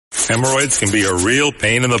Hemorrhoids can be a real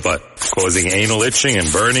pain in the butt, causing anal itching and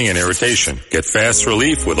burning and irritation. Get fast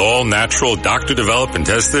relief with all natural, doctor-developed and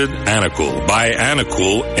tested Anacool. Buy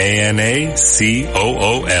Anacool, Anacool,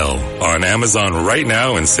 on Amazon right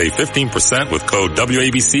now and save 15% with code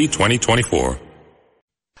WABC2024.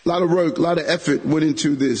 A lot of work, a lot of effort went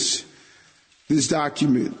into this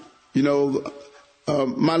document. You know,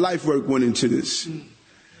 my life work went into this.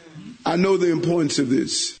 I know the importance of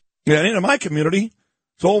this. Yeah, in my community,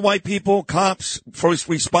 it's all white people, cops, first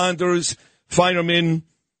responders, firemen,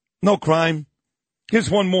 no crime.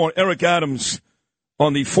 Here's one more. Eric Adams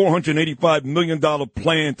on the $485 million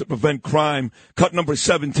plan to prevent crime, cut number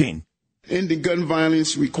 17. Ending gun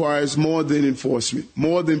violence requires more than enforcement,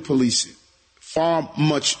 more than policing, far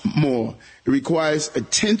much more. It requires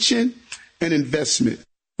attention and investment.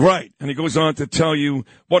 Right. And he goes on to tell you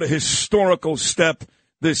what a historical step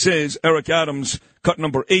this is. Eric Adams, cut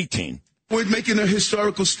number 18. We're making a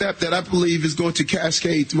historical step that I believe is going to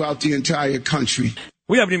cascade throughout the entire country.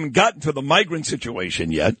 We haven't even gotten to the migrant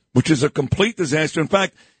situation yet, which is a complete disaster. In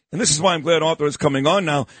fact, and this is why I'm glad Arthur is coming on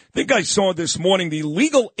now, I think I saw this morning the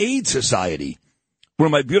Legal Aid Society, where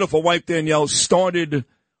my beautiful wife Danielle started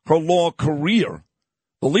her law career.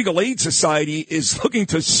 The Legal Aid Society is looking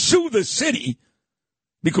to sue the city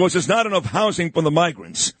because there's not enough housing for the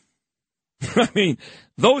migrants. I mean,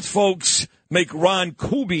 those folks make Ron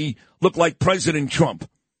Kuby look like President Trump.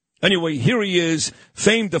 Anyway, here he is,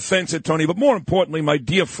 famed defense attorney, but more importantly, my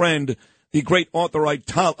dear friend, the great Arthur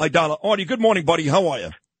Aidala. Artie, good morning, buddy. How are you?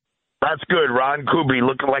 That's good. Ron Kuby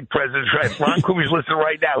looking like President Trump. Ron Kuby's listening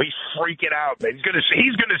right now. He's freaking out, man. He's gonna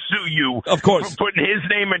sue you, of course, for putting his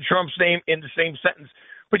name and Trump's name in the same sentence.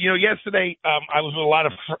 But you know, yesterday I was with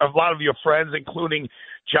a lot of your friends, including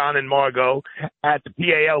John and Margot, at the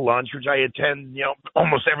PAL lunch, which I attend, you know,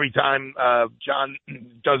 almost every time. John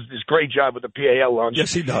does this great job with the PAL lunch.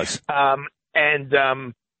 Yes, he does.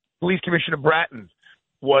 And Police Commissioner Bratton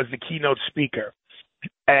was the keynote speaker.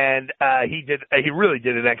 And he really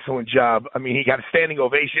did an excellent job. I mean, he got a standing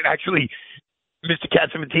ovation. Actually, Mr.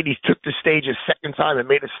 Katzimatidis took the stage a second time and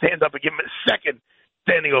made us stand up and give him a second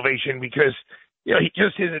standing ovation because, you know,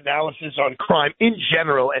 his analysis on crime in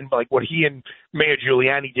general and like what he and Mayor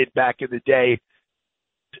Giuliani did back in the day,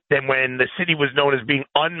 then when the city was known as being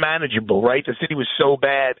unmanageable, right? The city was so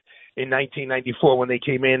bad in 1994 when they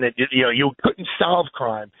came in that, you know, you couldn't solve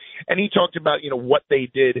crime. And he talked about, you know, what they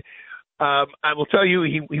did. I will tell you,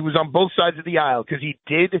 he was on both sides of the aisle because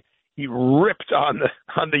he ripped on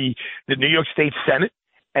the New York State Senate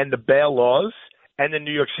and the bail laws and the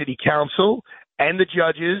New York City Council and the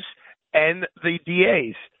judges and the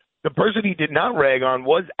DAs. The person he did not rag on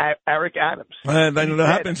was Eric Adams. And I know that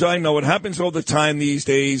happens. I know it happens all the time these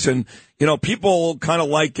days. And, you know, people kind of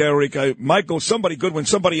like Eric. Michael, somebody good when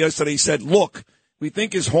somebody yesterday said, look, we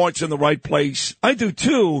think his heart's in the right place. I do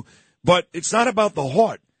too, but it's not about the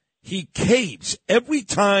heart. He caves every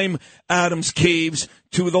time Adams caves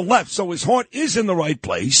to the left. So his heart is in the right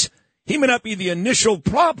place. He may not be the initial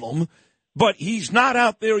problem, but he's not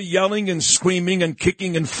out there yelling and screaming and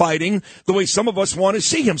kicking and fighting the way some of us want to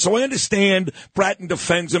see him. So I understand Bratton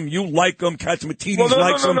defends him. You like him. Katzimatidis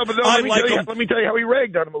likes him. I like him. Let me tell you how he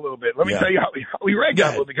ragged on him a little bit. Let me tell you how he ragged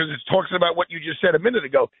on him because it talks about what you just said a minute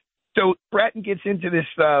ago. So Bratton gets into this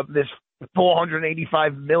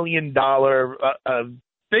 $485 million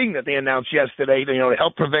thing that they announced yesterday, you know, to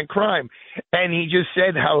help prevent crime. And he just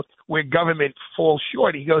said how where government falls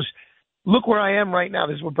short. He goes, look where I am right now.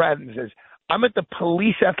 This is what Bratton says. I'm at the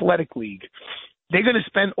Police Athletic League. They're going to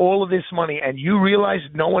spend all of this money, and you realize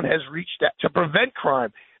no one has reached that to prevent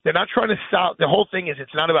crime. They're not trying to solve. The whole thing is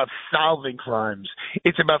it's not about solving crimes.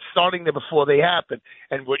 It's about starting them before they happen.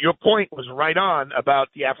 And what your point was right on about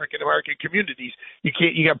the African American communities. You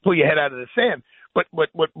got to pull your head out of the sand. But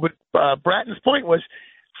what Bratton's point was,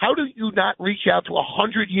 how do you not reach out to a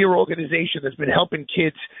 100-year organization that's been helping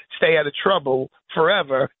kids stay out of trouble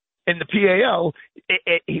forever? In the PAL,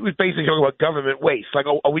 he was basically talking about government waste. Like,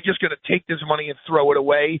 are we just going to take this money and throw it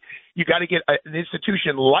away? You got to get an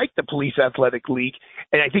institution like the Police Athletic League,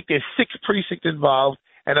 and I think there's 6 precincts involved,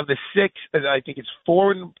 and of the 6, I think it's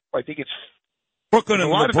 4. Brooklyn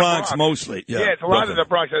and the Bronx mostly. Yeah, it's a lot in the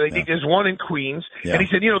Bronx. I think there's 1 in Queens, and he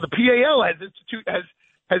said, you know, the PAL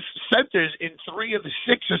has centers in 3 of the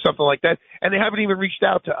 6 or something like that, and they haven't even reached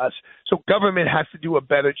out to us. So government has to do a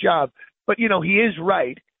better job. But, you know, he is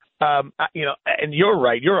right. You know, and you're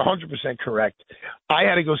right. You're 100% correct. I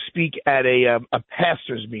had to go speak at a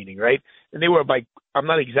pastor's meeting, right? And they were like, I'm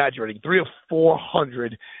not exaggerating, 300 or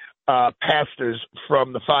 400 pastors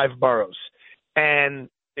from the 5 boroughs. And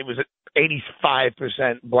it was an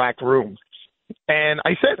 85% black room. And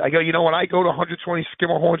I said, when I go to 120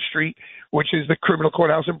 Skimmerhorn Street, which is the criminal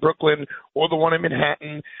courthouse in Brooklyn, or the one in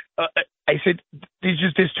Manhattan, I said,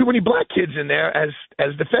 there's too many black kids in there as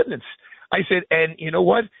defendants. I said, and you know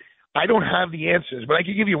what? I don't have the answers, but I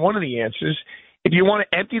can give you one of the answers. If you want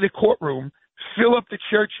to empty the courtroom, fill up the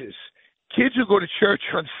churches. Kids who go to church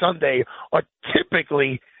on Sunday are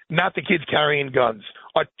typically not the kids carrying guns,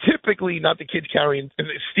 are typically not the kids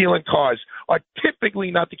stealing cars, are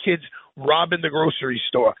typically not the kids robbing the grocery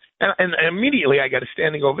store. And immediately I got a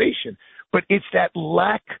standing ovation. But it's that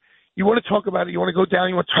lack. You want to talk about it, you want to go down,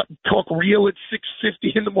 you want to talk real at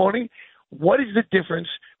 6:50 in the morning? What is the difference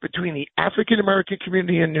between the African-American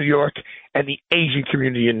community in New York and the Asian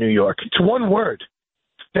community in New York? It's one word.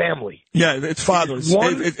 Family. Yeah, it's fathers.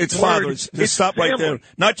 It's fathers. Just stop right there.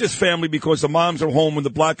 Not just family, because the moms are home in the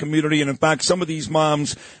black community, and in fact, some of these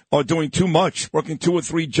moms are doing too much, working 2 or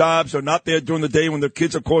 3 jobs, or not there during the day when their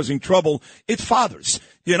kids are causing trouble. It's fathers.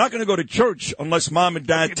 You're not going to go to church unless mom and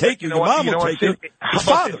dad take you. Your mom will take you. It's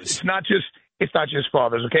fathers. It's not just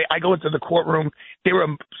fathers. Okay, I go into the courtroom. There are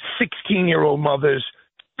 16-year-old mothers.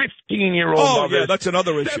 15-year-old mothers. Yeah, that's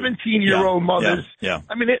another issue. 17-year-old mothers. Yeah.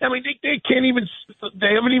 I mean, they can't even.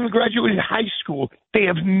 They haven't even graduated high school. They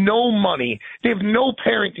have no money. They have no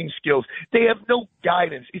parenting skills. They have no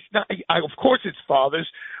guidance. It's not. Of course, it's fathers,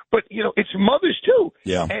 but it's mothers too.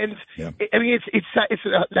 Yeah. And I mean, it's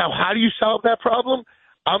now. How do you solve that problem?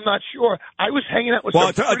 I'm not sure. I was hanging out with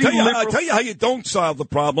I'll tell you how you don't solve the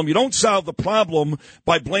problem. You don't solve the problem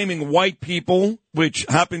by blaming white people, which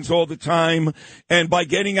happens all the time, and by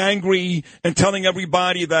getting angry and telling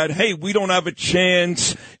everybody that, hey, we don't have a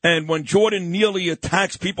chance. And when Jordan Neely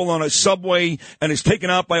attacks people on a subway and is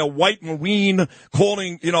taken out by a white Marine,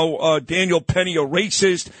 calling, Daniel Penny a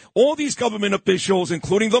racist, all these government officials,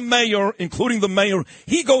 including the mayor,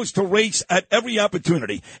 he goes to race at every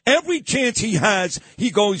opportunity. Every chance he has,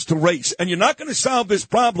 he goes to race. And you're not going to solve this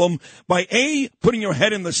problem by, A, putting your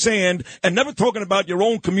head in the sand and never talking about your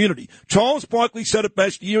own community. Charles Barkley said it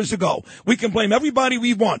best years ago. We can blame everybody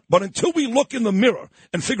we want, but until we look in the mirror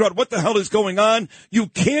and figure out what the hell is going on, you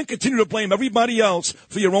can't continue to blame everybody else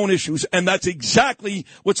for your own issues. And that's exactly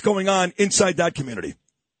what's going on inside that community.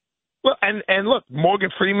 Well, and look, Morgan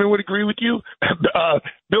Freeman would agree with you.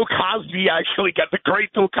 Bill Cosby, actually, the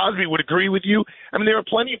great Bill Cosby would agree with you. I mean, there are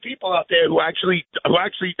plenty of people out there who actually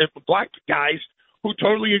black guys who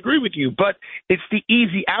totally agree with you. But it's the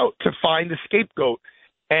easy out to find the scapegoat.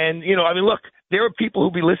 And, look, there are people who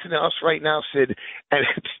be listening to us right now, Sid, and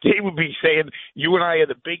they would be saying, you and I are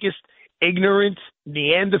the biggest ignorant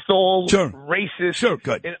Neanderthal racist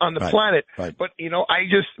on the planet. Right. But, you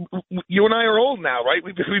and I are old now, right?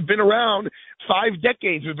 We've been around 5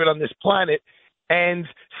 decades. We've been on this planet. And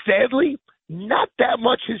sadly, not that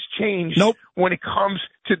much has changed when it comes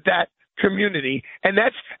to that community. And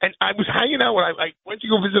I was hanging out when I went to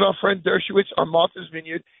go visit our friend Dershowitz on Martha's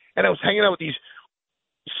Vineyard, and I was hanging out with these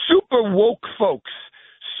super woke folks,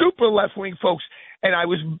 super left-wing folks, and I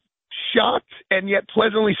was shocked and yet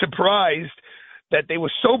pleasantly surprised that they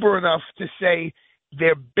were sober enough to say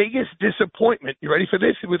their biggest disappointment, you ready for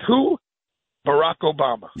this, with who? Barack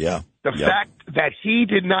Obama. Yeah. The fact that he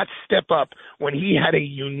did not step up when he had a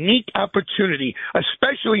unique opportunity,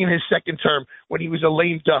 especially in his second term when he was a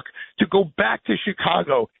lame duck, to go back to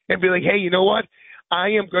Chicago and be like, hey, you know what? I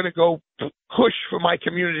am going to go push for my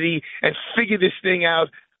community and figure this thing out.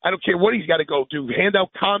 I don't care what he's got to go do. Hand out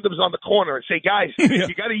condoms on the corner and say, guys,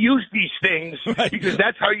 you got to use these things because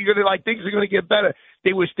that's how you're going to, things are going to get better.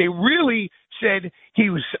 They really said he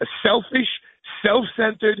was selfish,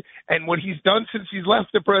 self-centered, and what he's done since he's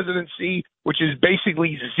left the presidency, which is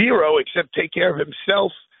basically zero except take care of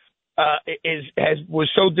himself, was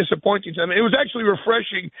so disappointing to them. It was actually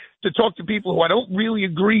refreshing to talk to people who I don't really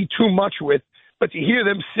agree too much with, but to hear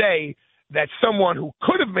them say that someone who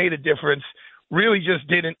could have made a difference really just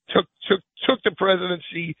didn't, took the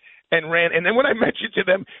presidency and ran. And then when I mentioned to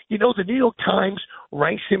them, the New York Times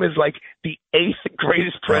ranks him as like the 8th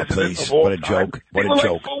greatest president of all time. Joke. What a joke.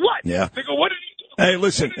 Like, for what? Yeah. They go, what did he do? Hey,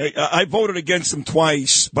 listen, I voted against him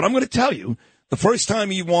twice, but I'm going to tell you, the first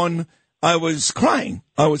time he won, I was crying.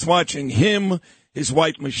 I was watching him, his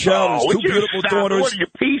wife Michelle, his 2 beautiful daughters. What, are you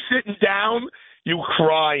pee sitting down? You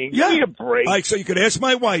crying? Yeah. Give me a break. So you could ask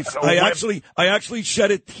my wife. I actually shed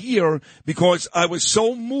a tear because I was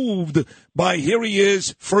so moved by here he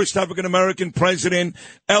is, first African American president,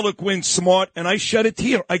 eloquent, smart, and I shed a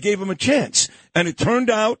tear. I gave him a chance, and it turned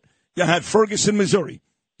out you had Ferguson, Missouri.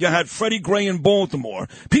 You had Freddie Gray in Baltimore.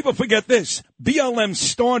 People forget this. BLM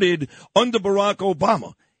started under Barack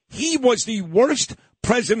Obama. He was the worst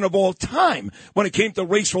president of all time when it came to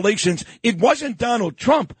race relations. It wasn't Donald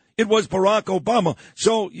Trump. it was Barack Obama.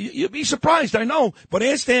 So you'd be surprised, I know. But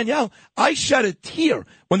ask Danielle, I shed a tear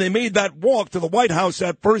when they made that walk to the White House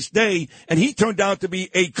that first day, and he turned out to be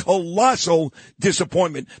a colossal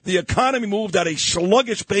disappointment. The economy moved at a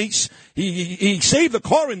sluggish pace. He saved the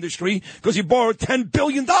car industry because he borrowed $10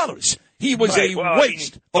 billion. He was a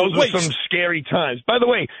waste. Those were some scary times. By the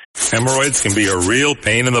way, hemorrhoids can be a real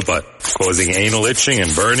pain in the butt, causing anal itching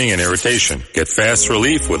and burning and irritation. Get fast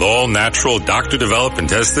relief with all natural, doctor-developed and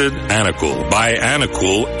tested Anacool. Buy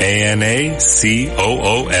Anacool,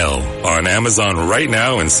 ANACOOL, on Amazon right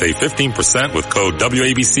now and save 15% with code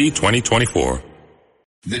WABC2024.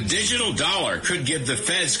 The digital dollar could give the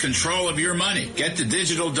feds control of your money. Get the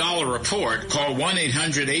digital dollar report. Call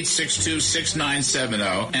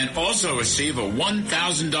 1-800-862-6970 and also receive a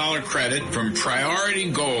 $1,000 credit from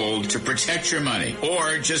Priority Gold to protect your money.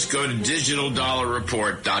 Or just go to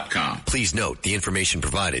digitaldollarreport.com. Please note the information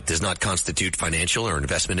provided does not constitute financial or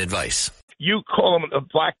investment advice. You call him a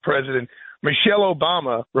black president. Michelle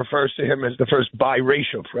Obama refers to him as the first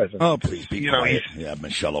biracial president. Oh, please be quiet. Yeah,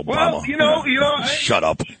 Michelle Obama. Well, shut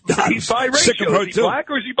up. He's biracial. Sick of her is he black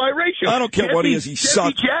or is he biracial? I don't care what he is. He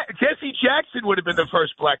sucks. Jesse Jackson would have been the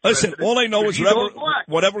first black president. Listen, all I know is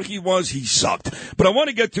whatever he was, he sucked. But I want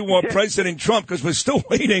to get to President Trump because we're still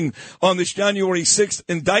waiting on this January 6th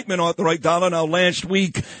indictment author Aidala. Now, last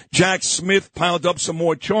week, Jack Smith piled up some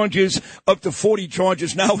more charges, up to 40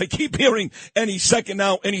 charges. Now, I keep hearing any second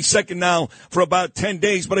now, for about 10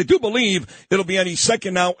 days. But I do believe it'll be any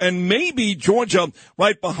second now, and maybe Georgia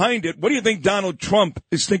right behind it. What do you think Donald Trump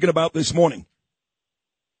is thinking about this morning?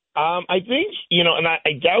 I think, and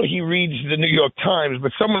I doubt he reads the New York Times,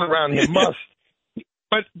 but someone around him must.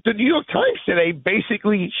 But the New York Times today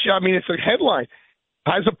basically, it's a headline,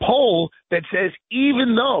 has a poll that says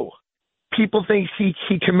even though people think he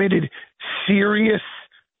committed serious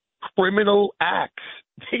criminal acts,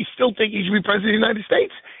 they still think he should be president of the United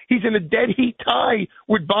States. He's in a dead heat tie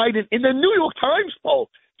with Biden in the New York Times poll.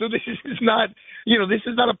 So this is not, this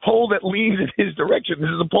is not a poll that leans in his direction. This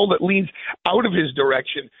is a poll that leans out of his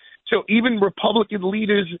direction. So even Republican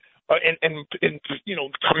leaders and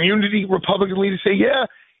community Republican leaders say, yeah,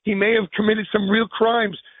 he may have committed some real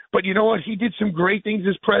crimes, but you know what? He did some great things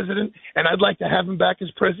as president, and I'd like to have him back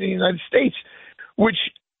as president of the United States, which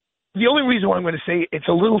the only reason why I'm going to say it's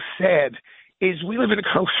a little sad is we live in a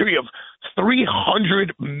country of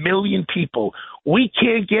 300 million people. We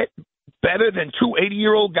can't get better than two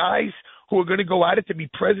 80-year-old guys who are going to go at it to be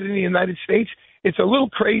president of the United States. It's a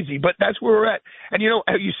little crazy, but that's where we're at. And, you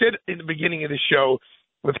said in the beginning of the show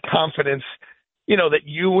with confidence, that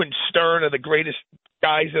you and Stern are the greatest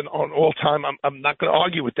guys on all time. I'm not going to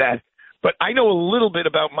argue with that. But I know a little bit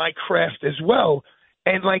about my craft as well.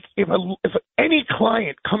 And, if any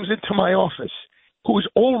client comes into my office who's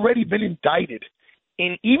already been indicted,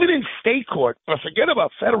 even in state court, or forget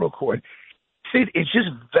about federal court, Sid, it's just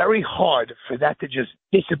very hard for that to just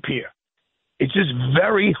disappear. It's just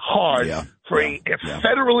very hard for a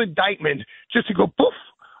federal indictment just to go poof.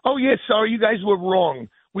 Oh, yeah, sorry, you guys were wrong.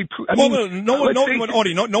 No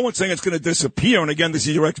one's saying it's going to disappear. And again, this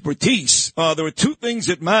is your expertise. There are two things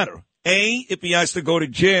that matter. A, if he has to go to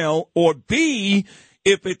jail, or B,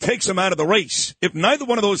 if it takes him out of the race. If neither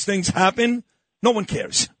one of those things happen, no one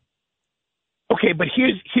cares. Okay, but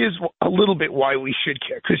here's a little bit why we should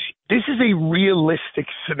care, because this is a realistic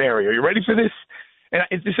scenario. You ready for this?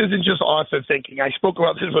 And this isn't just author thinking. I spoke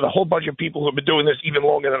about this with a whole bunch of people who have been doing this even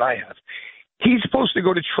longer than I have. He's supposed to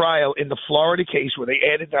go to trial in the Florida case where they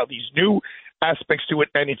added now these new aspects to it,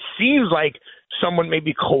 and it seems like someone may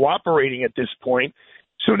be cooperating at this point.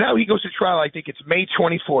 So now he goes to trial, I think it's May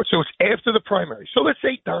 24th, so it's after the primary. So let's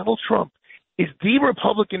say Donald Trump is the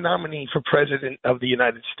Republican nominee for president of the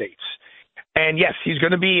United States. And yes, he's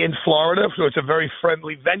going to be in Florida, so it's a very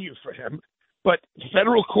friendly venue for him. But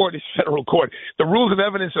federal court is federal court. The rules of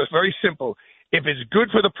evidence are very simple. If it's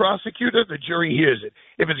good for the prosecutor, the jury hears it.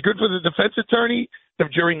 If it's good for the defense attorney, the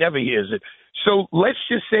jury never hears it. So let's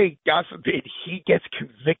just say, God forbid, he gets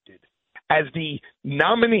convicted as the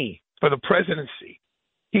nominee for the presidency.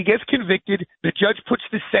 He gets convicted. The judge puts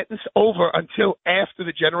the sentence over until after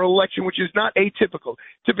the general election, which is not atypical.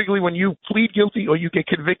 Typically, when you plead guilty or you get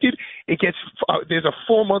convicted, there's a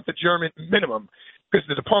 4-month adjournment minimum because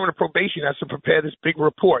the Department of Probation has to prepare this big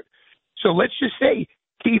report. So let's just say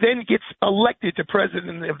he then gets elected to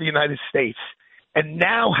president of the United States and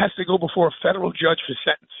now has to go before a federal judge for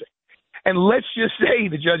sentencing. And let's just say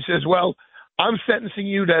the judge says, well, I'm sentencing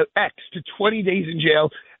you to X, to 20 days in jail,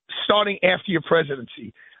 starting after your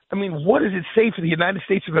presidency. I mean, what does it say for the United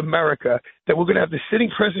States of America that we're going to have the sitting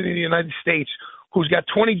president of the United States who's got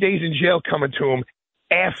 20 days in jail coming to him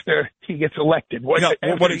after he gets elected. What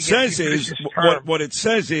it says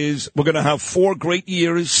is we're going to have 4 great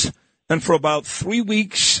years, and for about 3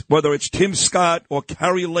 weeks, whether it's Tim Scott or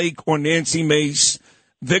Carrie Lake or Nancy Mace,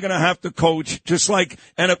 they're going to have to coach just like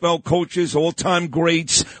NFL coaches, all-time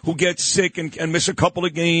greats who get sick and miss a couple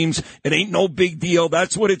of games. It ain't no big deal.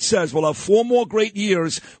 That's what it says. We'll have 4 more great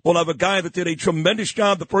years. We'll have a guy that did a tremendous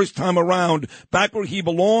job the first time around, back where he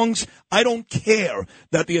belongs. I don't care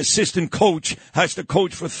that the assistant coach has to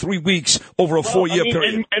coach for 3 weeks over a 4-year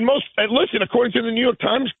period. And listen, according to the New York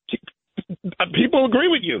Times, people agree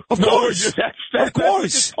with you. Of course. That's what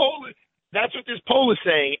this poll is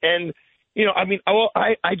saying. And you know, I mean,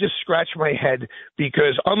 I just scratch my head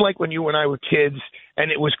because unlike when you and I were kids and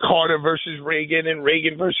it was Carter versus Reagan and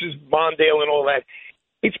Reagan versus Mondale and all that,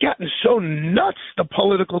 it's gotten so nuts, the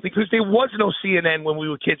political thing, because there was no CNN when we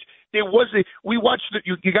were kids. We watched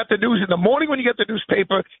you got the news in the morning when you get the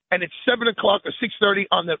newspaper, and it's 7 o'clock or 6:30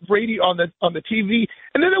 on the radio, on the TV,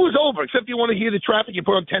 and then it was over. Except you want to hear the traffic, you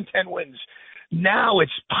put on 10-10 wins. Now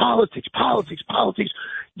it's politics.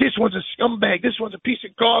 This one's a scumbag. This one's a piece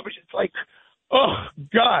of garbage. It's like, oh,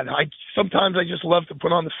 God. Sometimes I just love to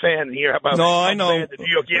put on the fan and hear about I know. The New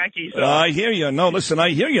York Yankees. I hear you. No, listen,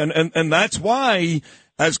 I hear you. And that's why,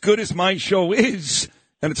 as good as my show is,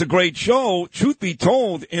 and it's a great show, truth be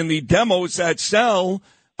told, in the demos that sell,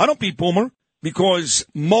 I don't beat Boomer. Because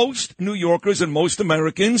most New Yorkers and most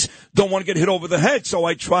Americans don't want to get hit over the head. So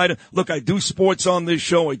I try to, I do sports on this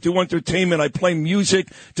show. I do entertainment. I play music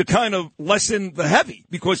to kind of lessen the heavy.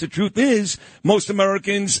 Because the truth is, most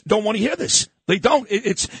Americans don't want to hear this. They don't.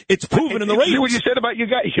 It's proven in the ratings. What you said about you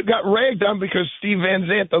got ragged on because Steve Van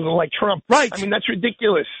Zandt doesn't like Trump. Right. I mean, that's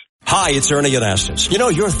ridiculous. Hi, it's Ernie Anastas. You know,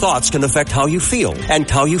 your thoughts can affect how you feel, and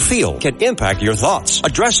how you feel can impact your thoughts.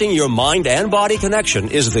 Addressing your mind and body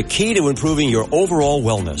connection is the key to improving your overall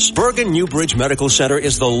wellness. Bergen New Bridge Medical Center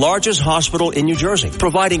is the largest hospital in New Jersey,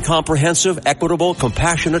 providing comprehensive, equitable,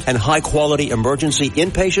 compassionate, and high-quality emergency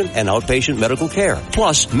inpatient and outpatient medical care,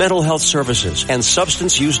 plus mental health services and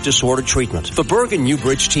substance use disorder treatment. The Bergen New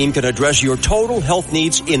Bridge team can address your total health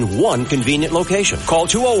needs in one convenient location. Call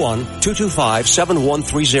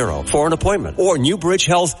 201-225-7130. For an appointment or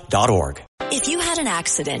newbridgehealth.org. If you had an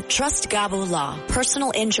accident, trust Gabo Law,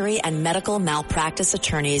 personal injury and medical malpractice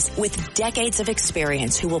attorneys with decades of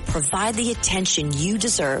experience who will provide the attention you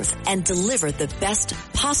deserve and deliver the best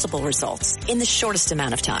possible results in the shortest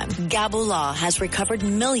amount of time. Gabo Law has recovered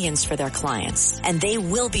millions for their clients, and they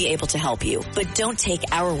will be able to help you. But don't take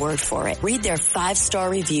our word for it. Read their 5-star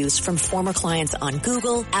reviews from former clients on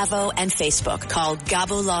Google, Avo, and Facebook. Call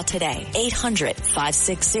Gabo Law today,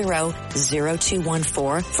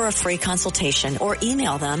 800-560-0214 for a free consultation, or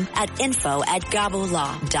email them at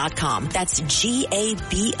info@gabolaw.com. That's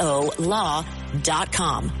GABO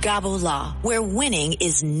law.com. Gabo Law, where winning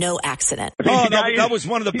is no accident. Oh, that was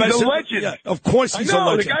one of the best. He's a legend. Yeah, of course he's a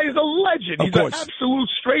legend. The guy is a legend. He's an absolute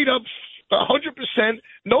straight up 100%,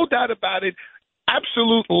 no doubt about it.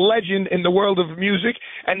 Absolute legend in the world of music.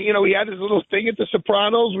 And, you know, he had his little thing at the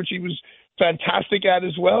Sopranos, which he was fantastic at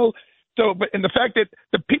as well. So, and the fact that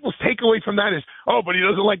the people's takeaway from that is, but he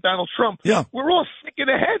doesn't like Donald Trump. Yeah. We're all sick in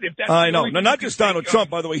the head. If that's I know. No, not just Donald Trump,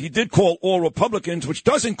 by the way. He did call all Republicans, which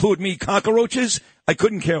does include me, cockroaches. I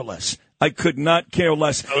couldn't care less. I could not care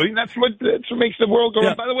less. I mean, that's what makes the world go.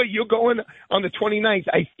 Yeah. By the way, you're going on the 29th,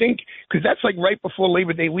 I think, because that's like right before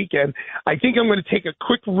Labor Day weekend. I think I'm going to take a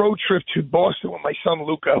quick road trip to Boston with my son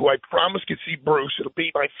Luca, who I promised could see Bruce. It'll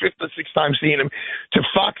be my 5th or 6th time seeing him, to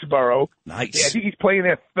Foxborough. Nice. Yeah, I think he's playing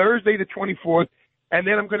there Thursday the 24th. And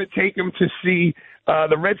then I'm going to take him to see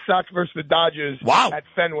the Red Sox versus the Dodgers at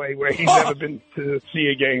Fenway, where he's never been to see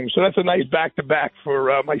a game. So that's a nice back-to-back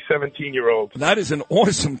for my 17-year-old. That is an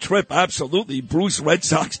awesome trip, absolutely. Bruce, Red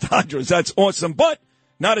Sox, Dodgers, that's awesome. But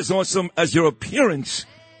not as awesome as your appearance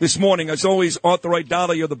this morning. As always, Arthur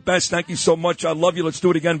Aidala, you're the best. Thank you so much. I love you. Let's do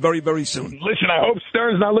it again very, very soon. Listen, I hope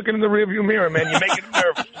Stern's not looking in the rearview mirror, man. You're making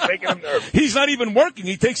him nervous. He's not even working.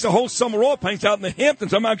 He takes the whole summer off, hangs out in the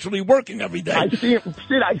Hamptons. I'm actually working every day. I see him.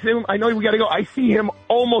 Sid, I see him. I know we got to go. I see him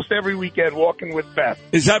almost every weekend walking with Beth.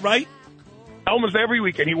 Is that right? Almost every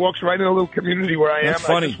weekend. He walks right in a little community where I am. That's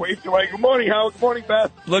funny. I just wave to him. Good morning, Howard. Good morning,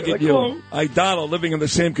 Beth. Look at you. Hello. Aidala, living in the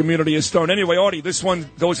same community as Stern. Anyway, Artie, this one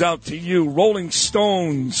goes out to you. Rolling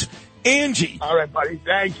Stones. Angie. All right, buddy.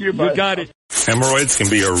 Thank you, buddy. You got it. Hemorrhoids can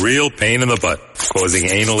be a real pain in the butt, causing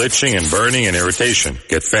anal itching and burning and irritation.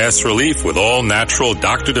 Get fast relief with all natural,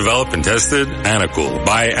 doctor-developed and tested Anacool.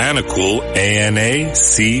 Buy Anacool,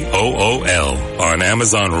 ANACOOL, on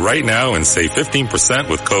Amazon right now and save 15%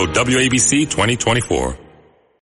 with code WABC2024.